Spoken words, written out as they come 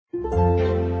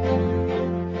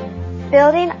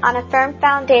Building on a Firm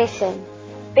Foundation,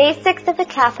 Basics of the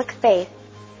Catholic Faith,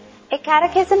 a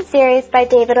catechism series by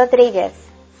David Rodriguez,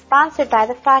 sponsored by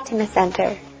the Fatima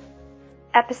Center.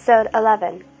 Episode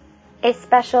 11, a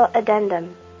special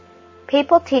addendum,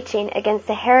 Papal Teaching Against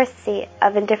the Heresy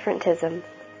of Indifferentism,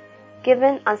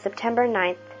 given on September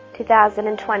 9th,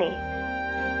 2020.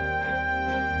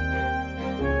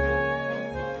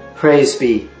 Praise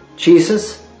be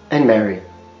Jesus and Mary.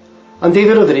 I'm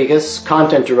David Rodriguez,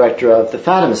 Content Director of the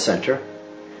Fatima Center,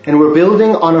 and we're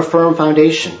building on a firm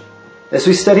foundation as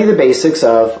we study the basics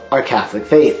of our Catholic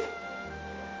faith.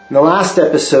 In the last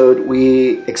episode,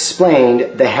 we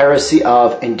explained the heresy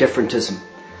of indifferentism.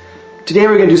 Today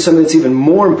we're going to do something that's even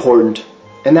more important,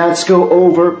 and that's go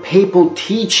over papal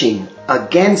teaching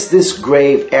against this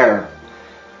grave error,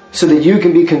 so that you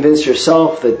can be convinced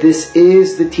yourself that this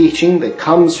is the teaching that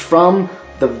comes from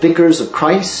the vicars of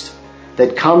Christ,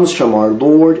 that comes from our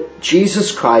Lord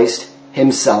Jesus Christ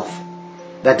himself.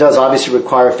 That does obviously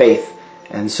require faith,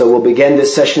 and so we'll begin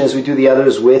this session as we do the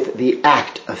others with the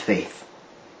act of faith.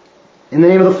 In the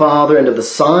name of the Father, and of the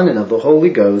Son, and of the Holy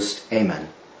Ghost, amen.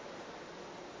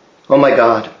 O my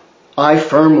God, I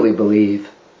firmly believe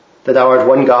that thou art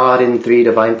one God in three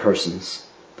divine persons,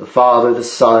 the Father, the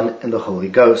Son, and the Holy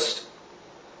Ghost.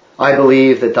 I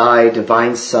believe that thy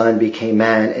divine Son became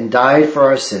man and died for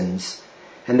our sins,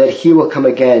 and that he will come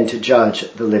again to judge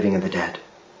the living and the dead.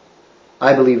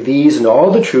 I believe these and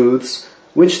all the truths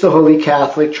which the Holy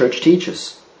Catholic Church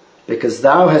teaches, because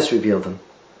thou hast revealed them,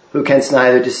 who canst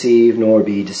neither deceive nor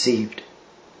be deceived.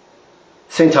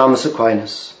 St. Thomas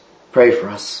Aquinas, pray for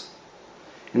us.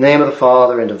 In the name of the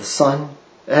Father, and of the Son,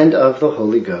 and of the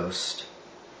Holy Ghost.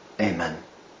 Amen.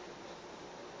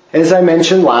 As I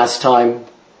mentioned last time,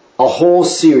 a whole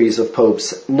series of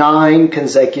popes, 9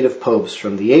 consecutive popes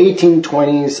from the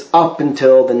 1820s up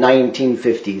until the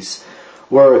 1950s,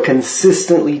 were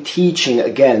consistently teaching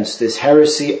against this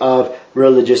heresy of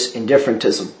religious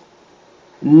indifferentism.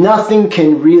 Nothing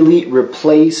can really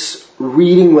replace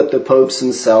reading what the popes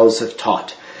themselves have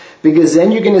taught, because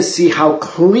then you're going to see how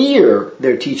clear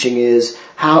their teaching is,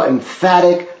 how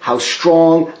emphatic, how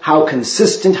strong, how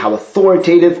consistent, how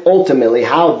authoritative, ultimately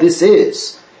how this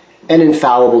is an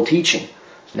infallible teaching.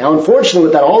 Now, unfortunately,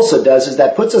 what that also does is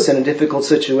that puts us in a difficult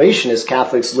situation as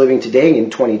Catholics living today in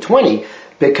 2020,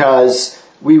 because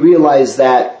we realize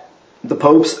that the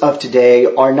popes of today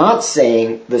are not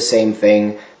saying the same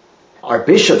thing. Our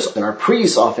bishops and our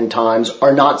priests oftentimes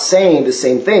are not saying the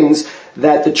same things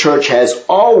that the Church has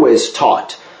always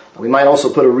taught. We might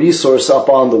also put a resource up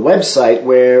on the website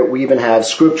where we even have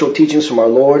scriptural teachings from our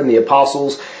Lord and the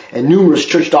apostles and numerous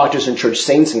church doctors and church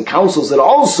saints and councils that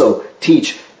also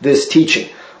teach this teaching.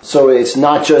 So it's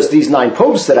not just these 9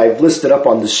 popes that I've listed up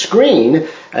on the screen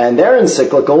and their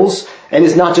encyclicals, and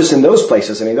it's not just in those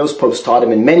places. I mean, those popes taught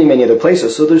him in many, many other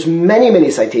places. So there's many, many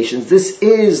citations. This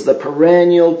is the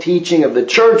perennial teaching of the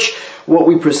Church. What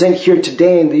we present here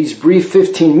today in these brief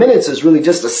 15 minutes is really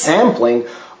just a sampling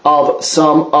of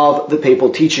some of the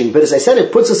papal teaching. But as I said,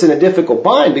 it puts us in a difficult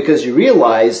bind because you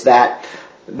realize that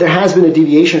there has been a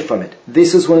deviation from it.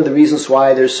 This is one of the reasons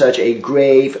why there's such a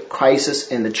grave crisis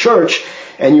in the Church.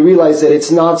 And you realize that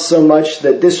it's not so much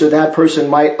that this or that person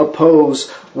might oppose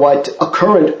what a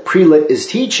current prelate is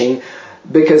teaching,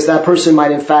 because that person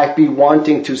might in fact be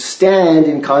wanting to stand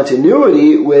in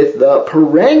continuity with the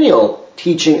perennial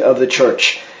teaching of the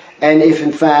Church. And if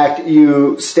in fact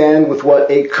you stand with what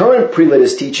a current prelate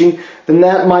is teaching, then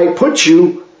that might put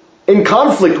you in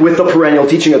conflict with the perennial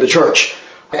teaching of the Church.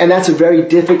 And that's a very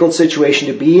difficult situation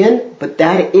to be in, but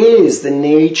that is the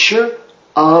nature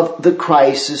of the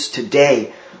crisis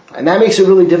today. And that makes it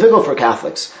really difficult for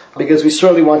Catholics, because we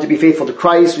certainly want to be faithful to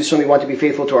Christ, we certainly want to be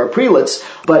faithful to our prelates,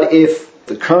 but if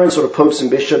the current sort of popes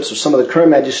and bishops or some of the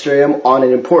current magisterium on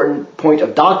an important point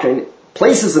of doctrine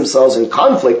places themselves in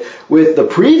conflict with the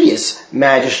previous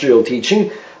magisterial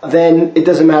teaching, then it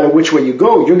doesn't matter which way you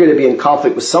go, you're going to be in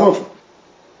conflict with some of them.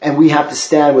 And we have to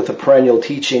stand with the perennial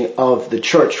teaching of the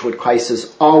Church, what Christ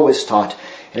has always taught.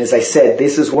 And as I said,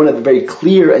 this is one of the very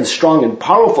clear and strong and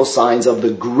powerful signs of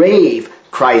the grave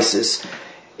crisis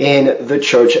in the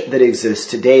Church that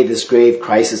exists today. This grave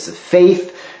crisis of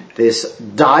faith, this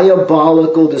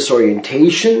diabolical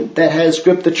disorientation that has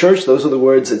gripped the Church. Those are the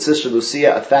words that Sister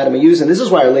Lucia of Fatima used. And this is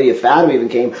why Our Lady of Fatima even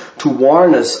came to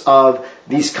warn us of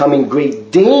these coming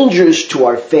great dangers to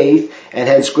our faith, and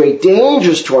hence great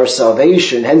dangers to our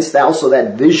salvation. Hence also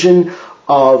that vision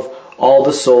of all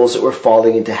the souls that were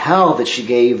falling into hell that she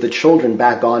gave the children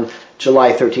back on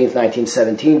July 13th,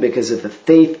 1917, because if the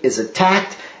faith is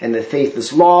attacked and the faith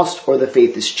is lost or the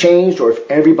faith is changed, or if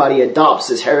everybody adopts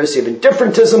this heresy of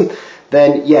indifferentism,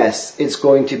 then yes, it's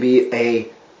going to be a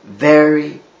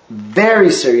very,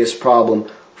 very serious problem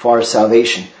for our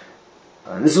salvation.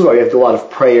 And this is why we have to do a lot of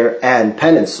prayer and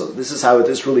penance. So this is how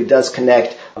this really does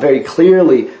connect very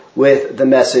clearly with the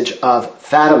message of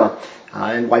Fatima.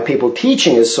 And why papal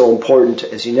teaching is so important.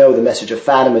 As you know, the message of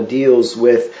Fatima deals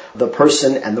with the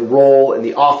person and the role and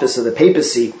the office of the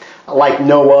papacy like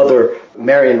no other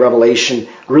Marian revelation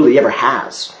really ever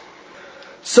has.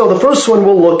 So the first one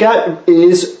we'll look at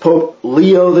is Pope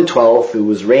Leo XII, who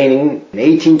was reigning in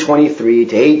 1823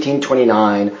 to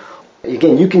 1829.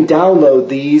 Again, you can download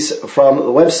these from the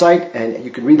website, and you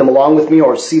can read them along with me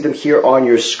or see them here on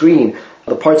your screen,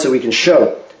 the parts that we can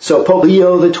show. So Pope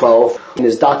Leo XII, in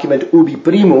his document Ubi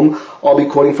Primum, I'll be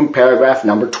quoting from paragraph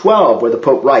number 12, where the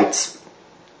Pope writes,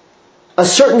 "A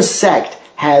certain sect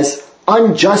has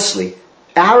unjustly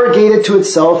arrogated to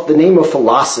itself the name of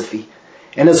philosophy,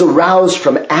 and has aroused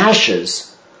from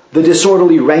ashes the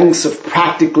disorderly ranks of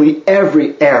practically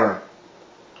every error.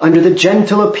 Under the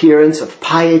gentle appearance of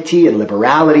piety and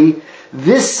liberality,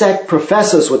 this sect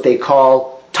professes what they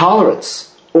call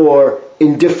tolerance, or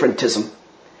indifferentism.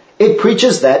 It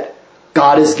preaches that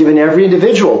God has given every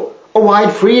individual a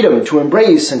wide freedom to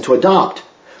embrace and to adopt,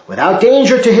 without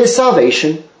danger to his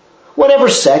salvation, whatever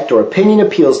sect or opinion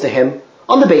appeals to him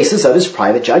on the basis of his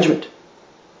private judgment.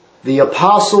 The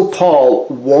Apostle Paul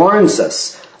warns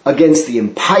us against the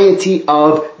impiety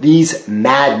of these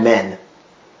madmen."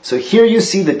 So here you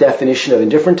see the definition of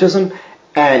indifferentism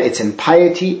and its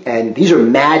impiety, and these are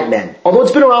madmen. Although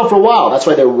it's been around for a while, that's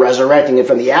why they're resurrecting it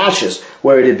from the ashes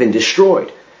where it had been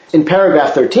destroyed. In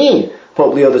paragraph 13,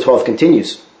 Pope Leo XII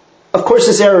continues, "Of course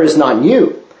this error is not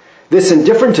new. This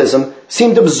indifferentism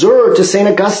seemed absurd to St.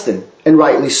 Augustine, and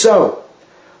rightly so.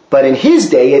 But in his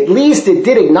day, at least it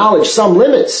did acknowledge some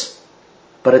limits.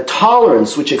 But a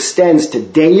tolerance which extends to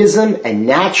deism and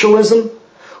naturalism,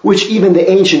 which even the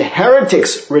ancient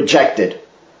heretics rejected,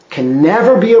 can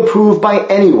never be approved by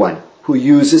anyone who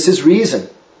uses his reason.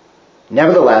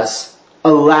 Nevertheless,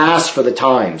 alas for the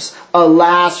times,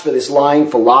 alas for this lying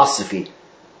philosophy.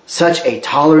 Such a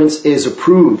tolerance is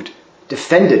approved,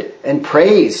 defended, and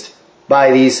praised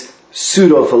by these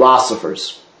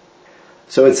pseudo-philosophers."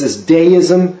 So it's this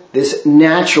deism, this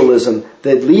naturalism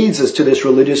that leads us to this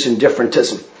religious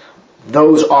indifferentism.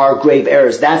 Those are grave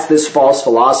errors. That's this false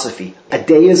philosophy, a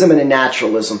deism and a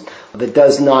naturalism that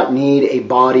does not need a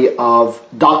body of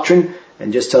doctrine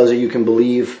and just tells you can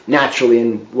believe naturally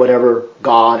in whatever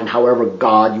God and however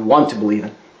God you want to believe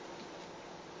in.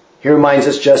 He reminds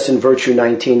us just in Virtue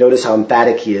 19, notice how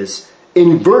emphatic he is.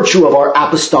 "In virtue of our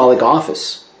apostolic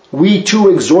office, we too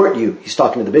exhort you," he's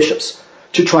talking to the bishops,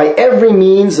 "to try every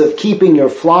means of keeping your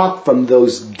flock from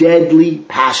those deadly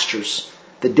pastures,"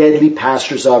 the deadly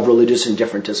pastures of religious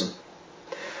indifferentism.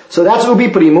 So that's Ubi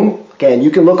Primum. Again,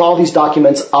 you can look all these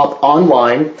documents up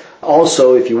online.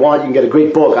 Also, if you want, you can get a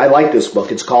great book. I like this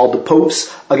book. It's called The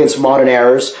Popes Against Modern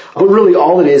Errors. But really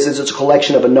all it is it's a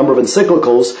collection of a number of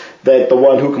encyclicals that the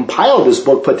one who compiled this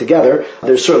book put together.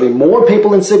 There's certainly more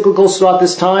papal encyclicals throughout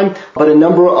this time, but a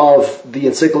number of the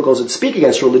encyclicals that speak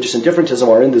against religious indifferentism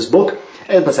are in this book.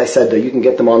 And as I said, though, you can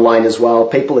get them online as well.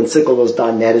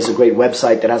 Papalencyclicals.net is a great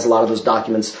website that has a lot of those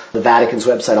documents. The Vatican's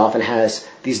website often has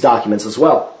these documents as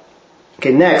well.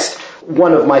 Okay, next,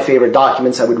 one of my favorite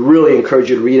documents. I would really encourage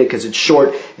you to read it because it's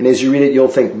short, and as you read it, you'll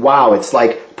think, wow, it's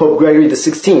like Pope Gregory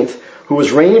XVI, who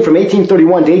was reigning from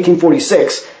 1831 to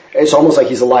 1846. It's almost like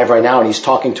he's alive right now, and he's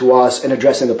talking to us and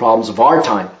addressing the problems of our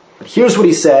time. But here's what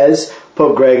he says,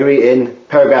 Pope Gregory, in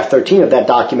paragraph 13 of that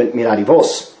document, Mirari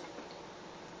Vos.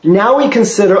 "Now we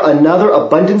consider another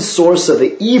abundant source of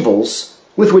the evils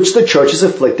with which the Church is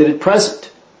afflicted at present,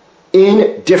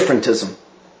 indifferentism.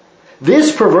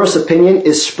 This perverse opinion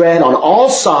is spread on all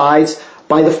sides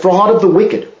by the fraud of the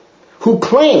wicked, who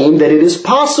claim that it is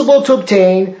possible to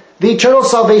obtain the eternal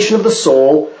salvation of the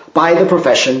soul by the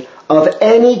profession of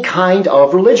any kind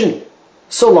of religion,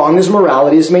 so long as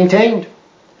morality is maintained.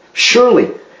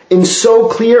 Surely, in so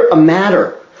clear a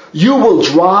matter, you will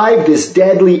drive this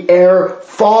deadly error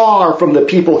far from the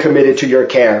people committed to your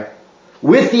care,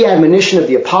 with the admonition of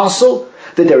the Apostle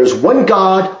that there is one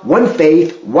God, one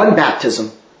faith, one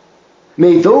baptism.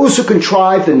 May those who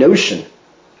contrive the notion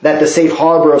that the safe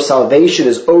harbor of salvation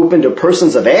is open to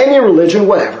persons of any religion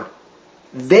whatever,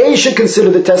 they should consider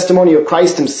the testimony of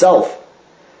Christ himself,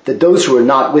 that those who are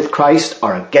not with Christ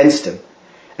are against him,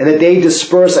 and that they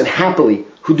disperse unhappily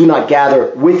who do not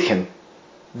gather with him.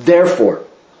 Therefore,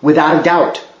 without a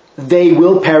doubt, they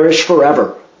will perish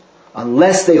forever,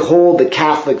 unless they hold the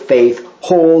Catholic faith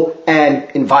whole and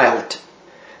inviolate.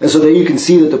 And so there you can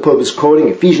see that the Pope is quoting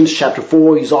Ephesians chapter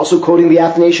 4. He's also quoting the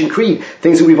Athanasian Creed,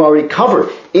 things that we've already covered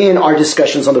in our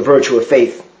discussions on the virtue of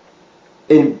faith.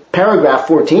 In paragraph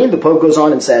 14, the Pope goes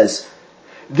on and says,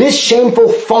 "This shameful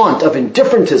font of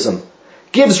indifferentism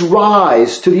gives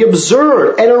rise to the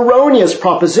absurd and erroneous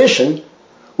proposition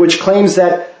which claims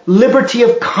that liberty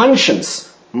of conscience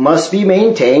must be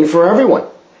maintained for everyone.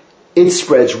 It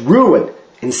spreads ruin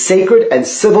in sacred and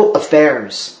civil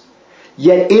affairs.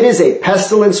 Yet it is a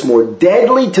pestilence more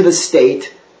deadly to the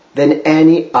state than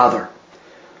any other."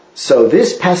 So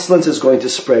this pestilence is going to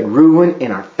spread ruin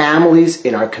in our families,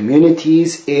 in our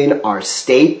communities, in our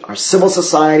state, our civil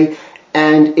society,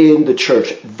 and in the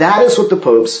church. That is what the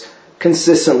popes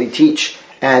consistently teach.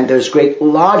 And there's great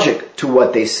logic to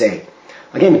what they say.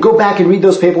 Again, go back and read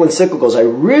those papal encyclicals. I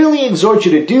really exhort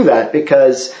you to do that,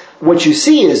 because what you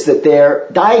see is that they're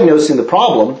diagnosing the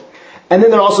problem, and then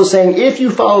they're also saying, if you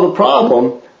follow the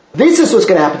problem, this is what's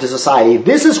going to happen to society.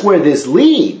 This is where this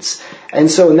leads.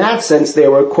 And so in that sense, they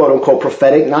were quote-unquote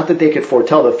prophetic, not that they could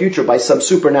foretell the future by some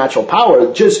supernatural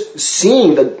power, just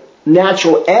seeing the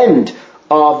natural end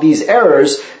of these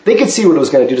errors, they could see what it was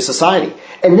going to do to society.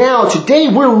 And now, today,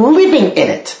 we're living in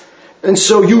it. And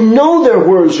so you know their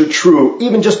words are true,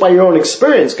 even just by your own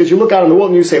experience, because you look out in the world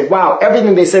and you say, wow,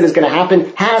 everything they said is going to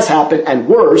happen has happened, and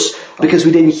worse, because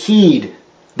we didn't heed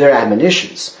their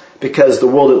admonitions. Because the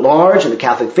world at large and the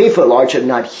Catholic faith at large had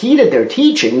not heeded their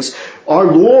teachings, our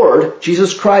Lord,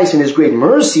 Jesus Christ, in His great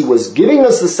mercy, was giving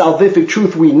us the salvific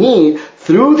truth we need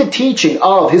through the teaching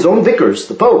of His own vicars,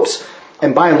 the popes.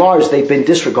 And by and large, they've been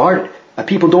disregarded.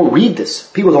 People don't read this.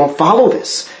 People don't follow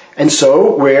this. And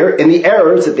so we're in the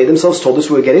errors that they themselves told us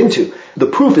we would get into. The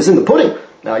proof is in the pudding.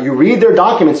 Now, you read their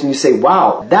documents and you say,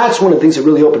 wow, that's one of the things that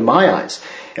really opened my eyes.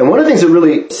 And one of the things that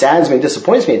really saddens me and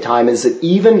disappoints me at times is that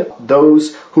even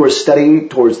those who are studying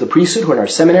towards the priesthood, who are in our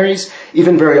seminaries,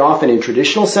 even very often in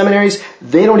traditional seminaries,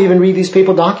 they don't even read these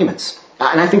papal documents.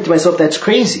 And I think to myself, that's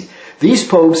crazy. These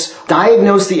popes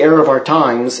diagnosed the error of our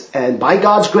times, and by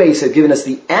God's grace have given us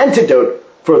the antidote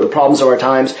for the problems of our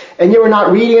times, and yet we're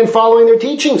not reading and following their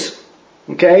teachings.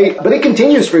 Okay? But it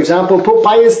continues. For example, Pope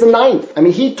Pius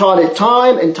IX. He taught it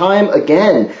time and time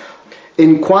again.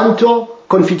 In Quanto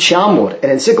Conficiamur, an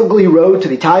encyclical he wrote to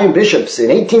the Italian bishops in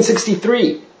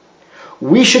 1863,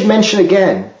 we should mention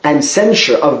again and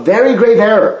censure a very grave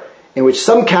error in which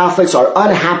some Catholics are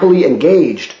unhappily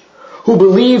engaged, who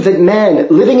believe that men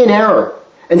living in error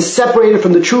and separated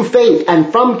from the true faith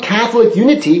and from Catholic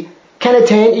unity can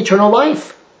attain eternal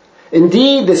life.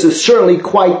 Indeed, this is certainly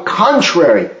quite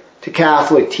contrary to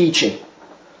Catholic teaching.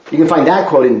 You can find that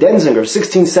quote in Denzinger,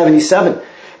 1677.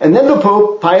 And then the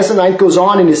Pope, Pius IX, goes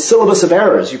on in his Syllabus of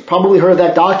Errors. You've probably heard of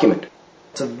that document.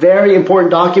 It's a very important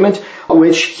document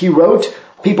which he wrote.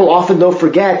 People often, though,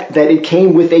 forget that it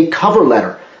came with a cover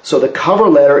letter. So the cover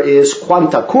letter is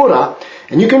Quanta Cura.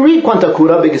 And you can read Quanta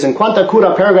Cura, because in Quanta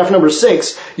Cura, paragraph number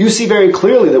 6, you see very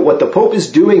clearly that what the Pope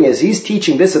is doing is he's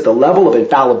teaching this at the level of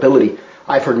infallibility.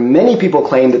 I've heard many people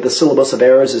claim that the Syllabus of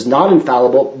Errors is not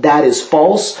infallible. That is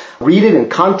false. Read it in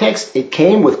context. It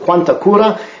came with Quanta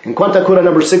Cura, and Quanta Cura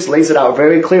number 6 lays it out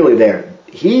very clearly there.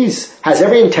 He has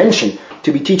every intention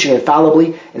to be teaching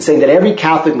infallibly and saying that every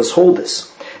Catholic must hold this.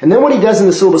 And then what he does in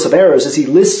the Syllabus of Errors is he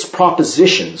lists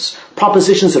propositions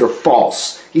that are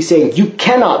false. He's saying, you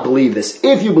cannot believe this.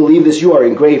 If you believe this, you are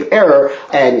in grave error.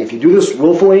 And if you do this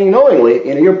willfully and knowingly,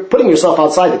 you're putting yourself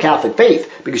outside the Catholic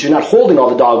faith, because you're not holding all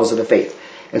the dogmas of the faith.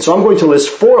 And so I'm going to list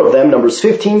 4 of them, numbers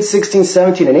 15, 16,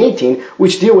 17, and 18,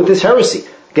 which deal with this heresy.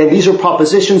 Again, these are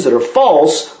propositions that are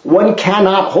false. One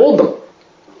cannot hold them.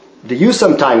 Do you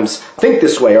sometimes think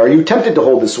this way? Or are you tempted to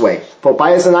hold this way? Pope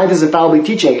Pius IX is infallibly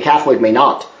teaching, a Catholic may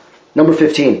not. Number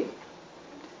 15.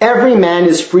 Every man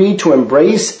is free to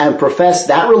embrace and profess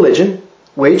that religion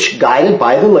which, guided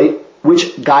by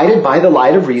the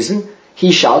light of reason,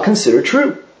 he shall consider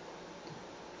true.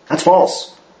 That's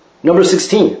false. Number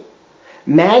 16.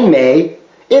 Man may,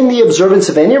 in the observance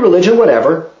of any religion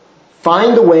whatever,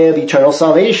 find the way of eternal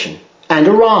salvation and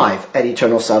arrive at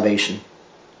eternal salvation.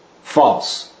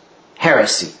 False.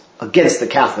 Heresy. Against the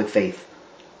Catholic faith.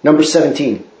 Number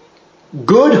 17.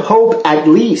 Good hope at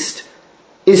least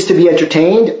is to be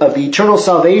entertained of the eternal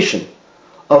salvation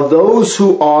of those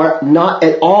who are not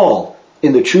at all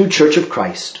in the true Church of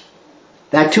Christ.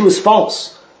 That too is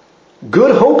false.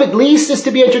 Good hope at least is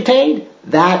to be entertained.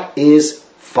 That is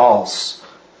false.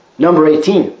 Number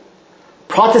 18.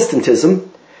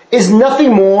 Protestantism is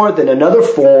nothing more than another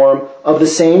form of the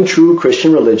same true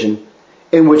Christian religion,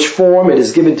 in which form it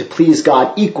is given to please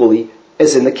God equally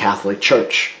as in the Catholic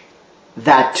Church.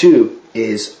 That too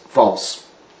is false.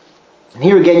 And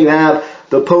here again you have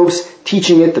the popes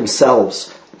teaching it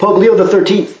themselves. Pope Leo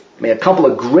XIII made a couple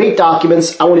of great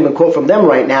documents. I won't even quote from them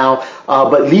right now,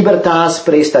 but Libertas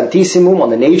Praestantissimum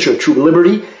on the nature of true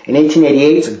liberty in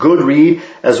 1888. It's a good read,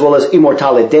 as well as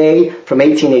Immortale Dei from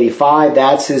 1885.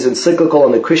 That's his encyclical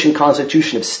on the Christian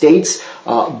Constitution of States.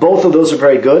 Both of those are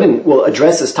very good and will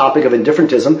address this topic of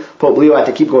indifferentism. Pope Leo had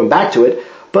to keep going back to it.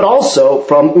 But also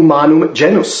from Humanum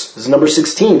Genus. This is number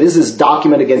 16. This is his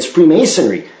document against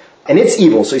Freemasonry and its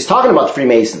evil. So he's talking about the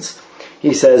Freemasons.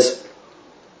 He says,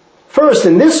 first,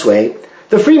 in this way,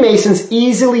 the Freemasons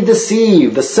easily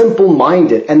deceive the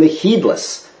simple-minded and the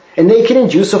heedless, and they can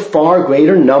induce a far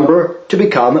greater number to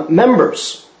become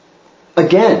members.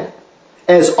 Again,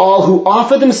 as all who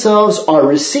offer themselves are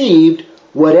received,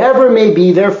 whatever may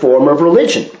be their form of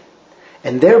religion,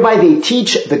 and thereby they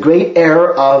teach the great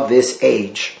error of this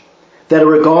age, that a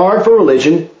regard for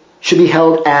religion should be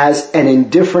held as an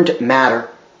indifferent matter,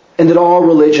 and that all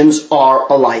religions are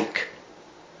alike.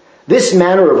 This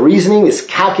manner of reasoning is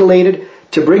calculated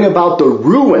to bring about the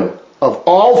ruin of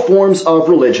all forms of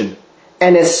religion,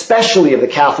 and especially of the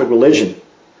Catholic religion,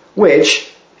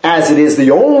 which, as it is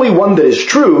the only one that is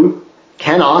true,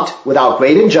 cannot, without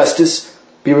great injustice,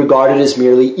 be regarded as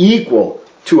merely equal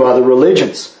to other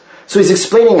religions. So he's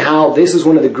explaining how this is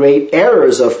one of the great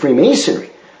errors of Freemasonry,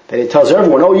 that it tells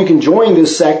everyone, oh, you can join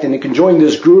this sect and you can join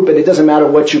this group and it doesn't matter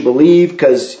what you believe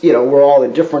because, we're all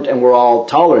indifferent and we're all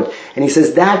tolerant. And he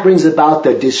says that brings about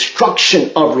the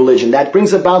destruction of religion. That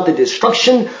brings about the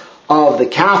destruction of the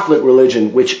Catholic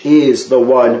religion, which is the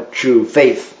one true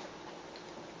faith.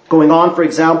 Going on, for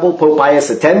example, Pope Pius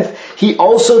X, he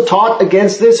also taught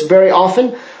against this very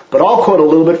often, but I'll quote a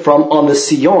little bit from On the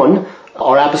Sillon.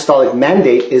 Our apostolic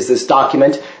mandate is this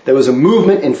document. There was a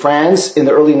movement in France in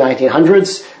the early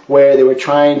 1900s where they were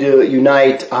trying to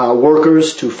unite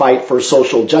workers to fight for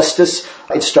social justice.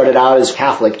 It started out as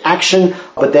Catholic action,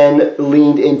 but then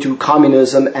leaned into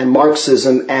communism and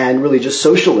Marxism and really just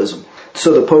socialism.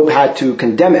 So the Pope had to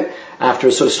condemn it after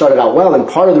it sort of started out well. And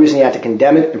part of the reason he had to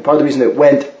condemn it, and part of the reason it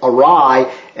went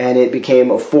awry and it became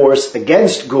a force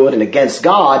against good and against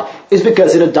God, is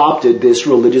because it adopted this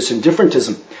religious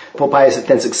indifferentism. Pope Pius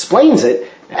X explains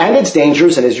it and its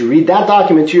dangers, and as you read that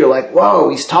document, you're like, whoa,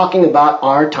 he's talking about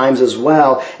our times as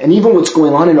well, and even what's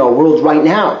going on in our world right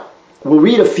now. We'll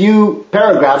read a few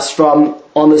paragraphs from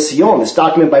On the Sillon, this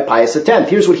document by Pius X.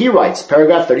 Here's what he writes,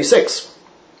 paragraph 36.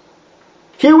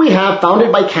 Here we have,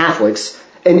 founded by Catholics,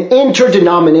 an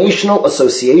interdenominational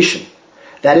association,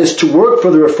 that is to work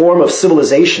for the reform of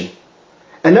civilization,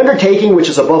 an undertaking which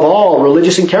is above all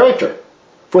religious in character,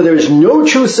 for there is no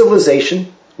true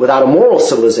civilization without a moral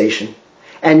civilization,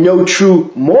 and no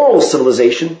true moral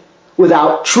civilization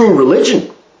without true religion.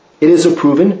 It is a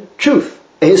proven truth,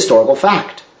 a historical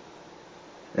fact.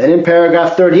 Then in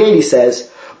paragraph 38 he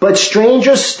says, but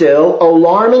stranger still,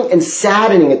 alarming and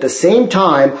saddening at the same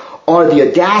time, are the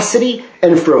audacity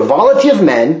and frivolity of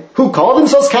men who call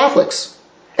themselves Catholics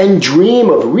and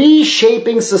dream of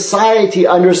reshaping society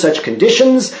under such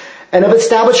conditions and of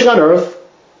establishing on earth,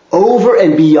 over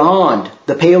and beyond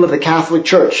the pale of the Catholic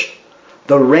Church,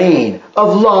 the reign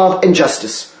of love and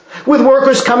justice, with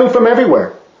workers coming from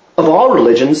everywhere, of all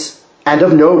religions and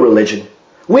of no religion,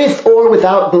 with or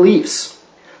without beliefs,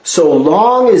 so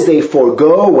long as they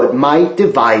forego what might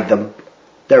divide them,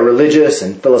 their religious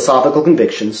and philosophical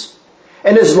convictions,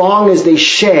 and as long as they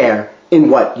share in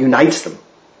what unites them.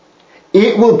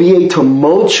 It will be a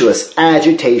tumultuous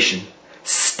agitation,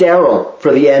 sterile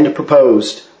for the end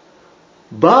proposed,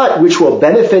 but which will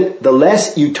benefit the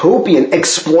less utopian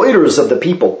exploiters of the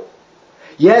people.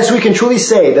 Yes, we can truly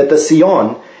say that the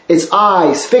Sillon, its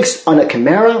eyes fixed on a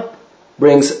chimera,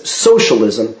 brings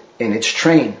socialism in its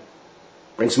train,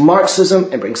 brings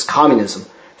Marxism and brings communism,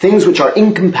 things which are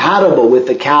incompatible with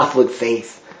the Catholic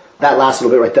faith. That last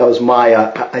little bit right there was my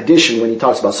addition when he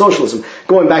talks about socialism.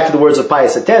 Going back to the words of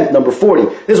Pius X, number 40.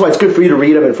 This is why it's good for you to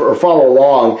read them or follow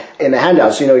along in the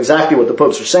handout so you know exactly what the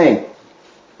popes are saying.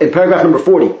 In paragraph number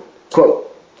 40,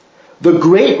 quote, the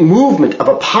great movement of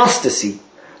apostasy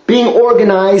being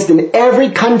organized in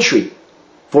every country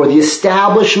for the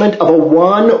establishment of a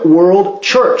one world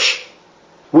church,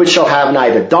 which shall have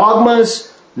neither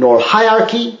dogmas nor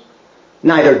hierarchy,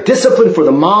 neither discipline for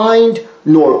the mind,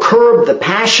 nor curb the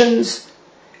passions,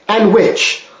 and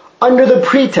which, under the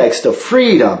pretext of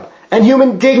freedom and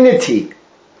human dignity,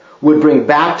 would bring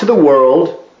back to the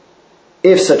world,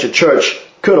 if such a church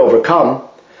could overcome,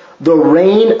 the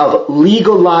reign of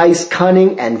legalized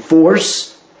cunning and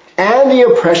force, and the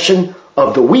oppression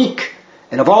of the weak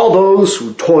and of all those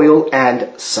who toil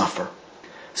and suffer.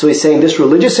 So he's saying this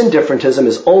religious indifferentism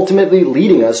is ultimately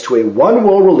leading us to a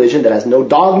one-world religion that has no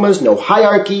dogmas, no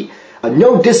hierarchy,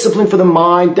 no discipline for the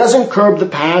mind, doesn't curb the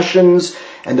passions,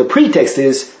 and the pretext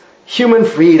is human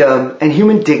freedom and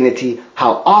human dignity.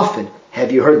 How often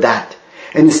have you heard that?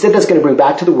 And instead that's going to bring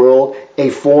back to the world a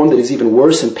form that is even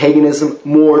worse than paganism,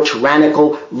 more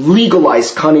tyrannical,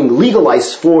 legalized cunning,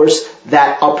 legalized force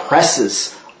that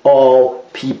oppresses all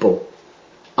people.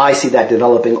 I see that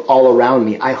developing all around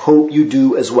me. I hope you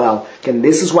do as well. Again,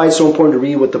 this is why it's so important to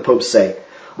read what the popes say.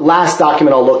 Last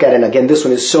document I'll look at, and again, this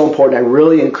one is so important. I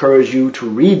really encourage you to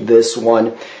read this one.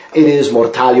 It is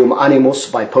Mortalium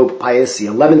Animus by Pope Pius XI,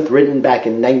 written back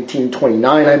in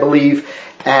 1929, I believe.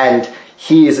 And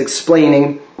he is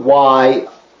explaining why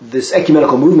this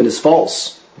ecumenical movement is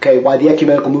false. Okay, why the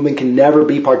ecumenical movement can never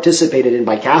be participated in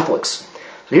by Catholics.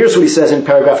 So here's what he says in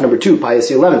paragraph number 2, Pius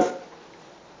XI.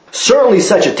 Certainly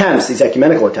such attempts, these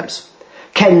ecumenical attempts,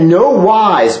 can no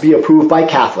wise be approved by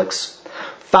Catholics,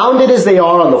 founded as they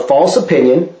are on the false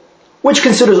opinion, which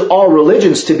considers all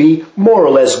religions to be more or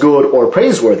less good or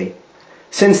praiseworthy,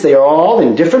 since they are all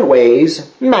in different ways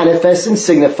manifest and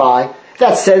signify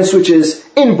that sense which is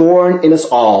inborn in us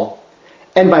all,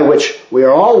 and by which we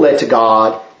are all led to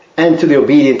God and to the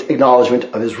obedient acknowledgement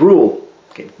of His rule.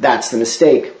 Okay, that's the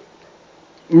mistake.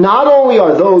 Not only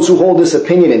are those who hold this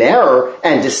opinion in error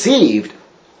and deceived,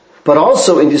 but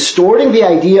also in distorting the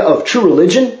idea of true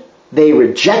religion, they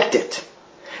reject it,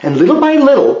 and little by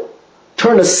little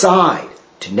turn aside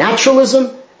to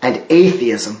naturalism and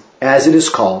atheism, as it is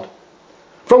called,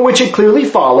 from which it clearly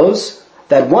follows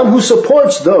that one who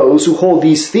supports those who hold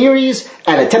these theories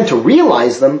and attempt to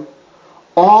realize them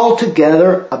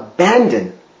altogether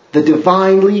abandon the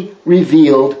divinely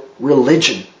revealed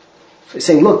religion. They're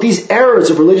saying, look, these errors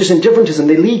of religious indifferentism,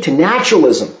 they lead to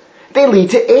naturalism. They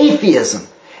lead to atheism.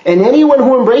 And anyone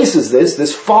who embraces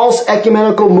this false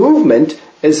ecumenical movement,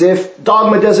 as if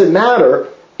dogma doesn't matter,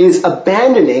 is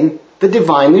abandoning the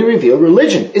divinely revealed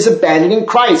religion, is abandoning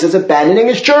Christ, is abandoning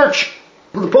His church.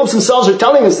 The popes themselves are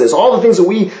telling us this. All the things that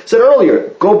we said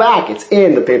earlier, go back. It's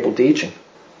in the papal teaching.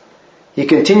 He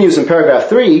continues in paragraph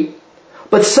 3,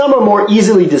 but some are more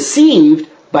easily deceived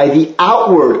by the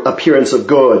outward appearance of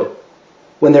good,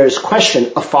 when there is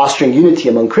question of fostering unity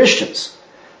among Christians.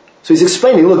 So he's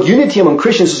explaining, look, unity among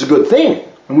Christians is a good thing.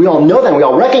 And we all know that, and we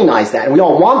all recognize that, and we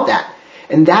all want that.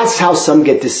 And that's how some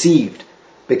get deceived,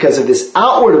 because of this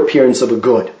outward appearance of a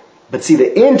good. But see,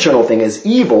 the internal thing is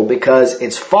evil because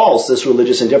it's false, this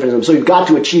religious indifferentism. So you've got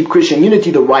to achieve Christian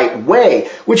unity the right way,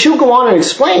 which he'll go on and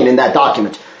explain in that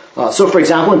document. So for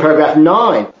example, in paragraph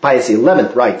 9, Pius XI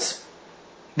writes,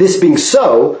 this being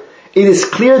so, it is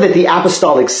clear that the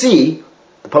Apostolic See,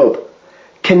 the Pope,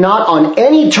 cannot on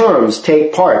any terms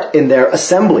take part in their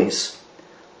assemblies,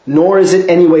 nor is it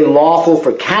any way lawful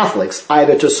for Catholics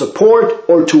either to support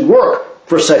or to work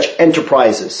for such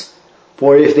enterprises.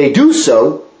 For if they do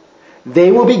so,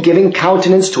 they will be giving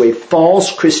countenance to a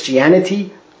false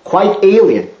Christianity quite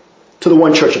alien to the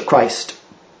one Church of Christ.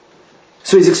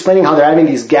 So he's explaining how they're having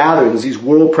these gatherings, these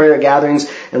world prayer gatherings,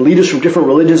 and leaders from different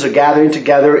religions are gathering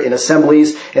together in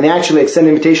assemblies, and they actually extend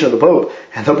an invitation to the Pope.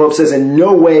 And the Pope says, in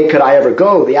no way could I ever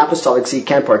go. The Apostolic See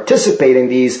can't participate in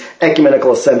these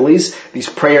ecumenical assemblies, these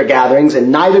prayer gatherings,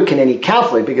 and neither can any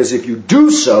Catholic, because if you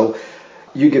do so,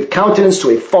 you give countenance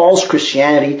to a false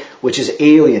Christianity which is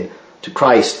alien to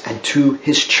Christ and to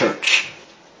His church.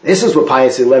 This is what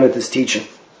Pius XI is teaching.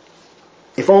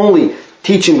 If only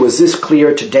teaching was this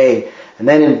clear today. And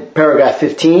then in paragraph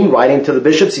 15, writing to the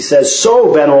bishops, he says,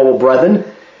 so, venerable brethren,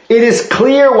 it is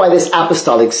clear why this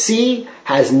Apostolic See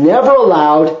has never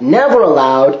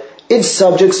allowed its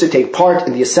subjects to take part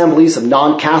in the assemblies of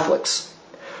non-Catholics.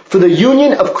 For the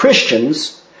union of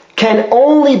Christians can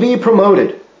only be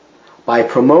promoted by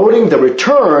promoting the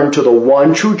return to the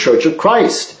one true Church of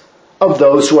Christ, of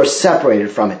those who are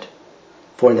separated from it.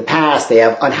 For in the past they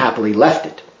have unhappily left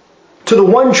it. To the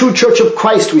one true Church of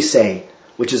Christ, we say,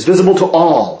 which is visible to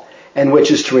all, and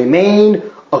which is to remain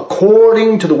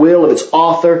according to the will of its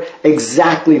author,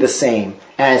 exactly the same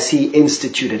as He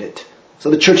instituted it. So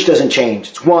the church doesn't change.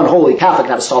 It's one, holy, Catholic,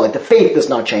 and apostolic. The faith does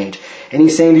not change. And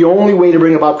he's saying the only way to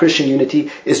bring about Christian unity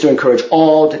is to encourage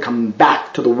all to come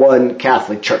back to the one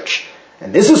Catholic Church.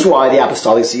 And this is why the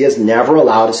Apostolic See has never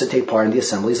allowed us to take part in the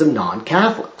assemblies of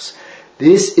non-Catholics.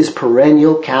 This is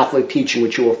perennial Catholic teaching,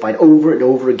 which you will find over and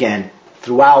over again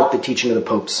throughout the teaching of the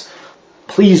popes.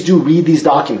 Please do read these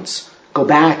documents. Go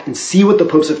back and see what the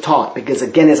popes have taught, because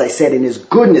again, as I said, in His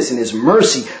goodness, in His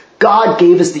mercy, God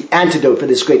gave us the antidote for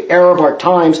this great error of our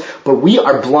times, but we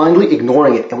are blindly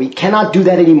ignoring it, and we cannot do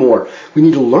that anymore. We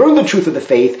need to learn the truth of the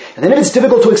faith, and then if it's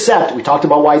difficult to accept, we talked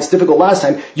about why it's difficult last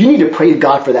time, you need to pray to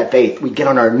God for that faith. We get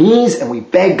on our knees and we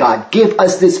beg God, give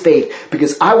us this faith,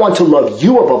 because I want to love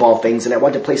you above all things, and I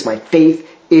want to place my faith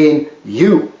in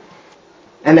you.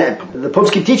 And the popes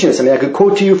keep teaching us. I could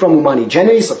quote to you from Humani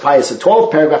Generis of Pius XII,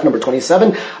 paragraph number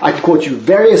 27. I could quote you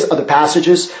various other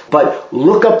passages, but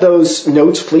look up those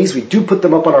notes, please. We do put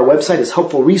them up on our website as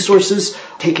helpful resources.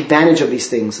 Take advantage of these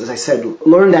things. As I said,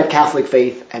 learn that Catholic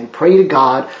faith and pray to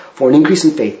God for an increase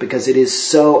in faith, because it is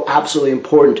so absolutely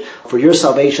important for your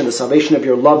salvation, the salvation of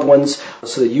your loved ones,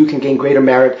 so that you can gain greater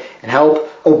merit and help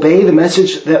obey the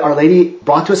message that Our Lady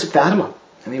brought to us at Fatima.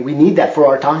 We need that for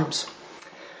our times.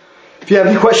 If you have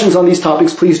any questions on these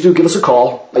topics, please do give us a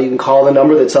call. You can call the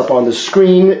number that's up on the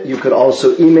screen. You could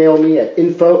also email me at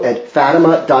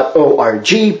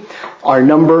info@fatima.org. Our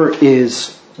number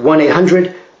is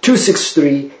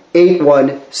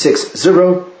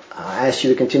 1-800-263-8160. I ask you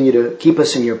to continue to keep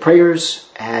us in your prayers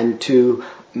and to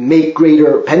make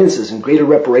greater penances and greater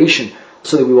reparation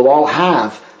so that we will all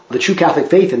have the true Catholic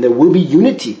faith and there will be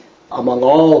unity among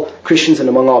all Christians and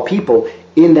among all people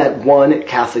in that one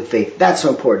Catholic faith. That's so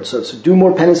important. So do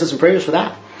more penances and prayers for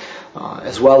that.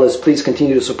 As well as please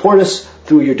continue to support us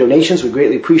through your donations. We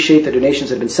greatly appreciate the donations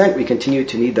that have been sent. We continue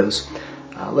to need those.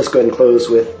 Let's go ahead and close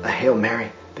with a Hail Mary,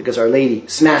 because Our Lady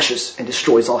smashes and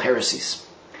destroys all heresies.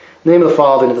 In the name of the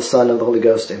Father, and of the Son, and of the Holy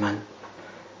Ghost. Amen.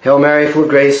 Hail Mary, full of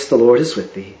grace, the Lord is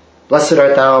with thee. Blessed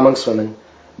art thou amongst women.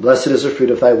 Blessed is the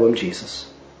fruit of thy womb, Jesus.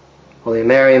 Holy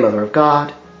Mary, Mother of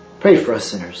God, pray for us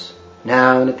sinners,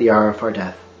 now and at the hour of our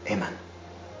death. Amen.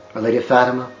 Our Lady of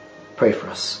Fatima, pray for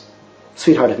us.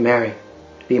 Sweetheart of Mary,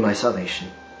 be my salvation.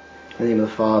 In the name of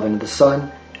the Father, and of the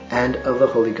Son, and of the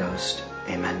Holy Ghost.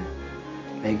 Amen.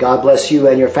 May God bless you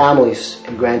and your families,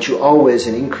 and grant you always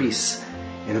an increase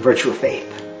in the virtue of faith.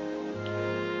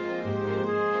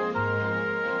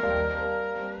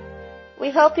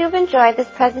 We hope you've enjoyed this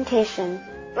presentation,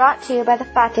 brought to you by the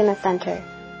Fatima Center.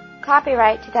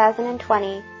 Copyright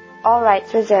 2020, all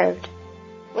rights reserved.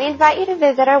 We invite you to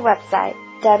visit our website,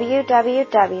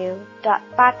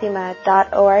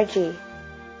 www.fatima.org.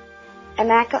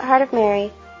 Immaculate Heart of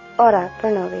Mary, ora pro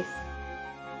nobis.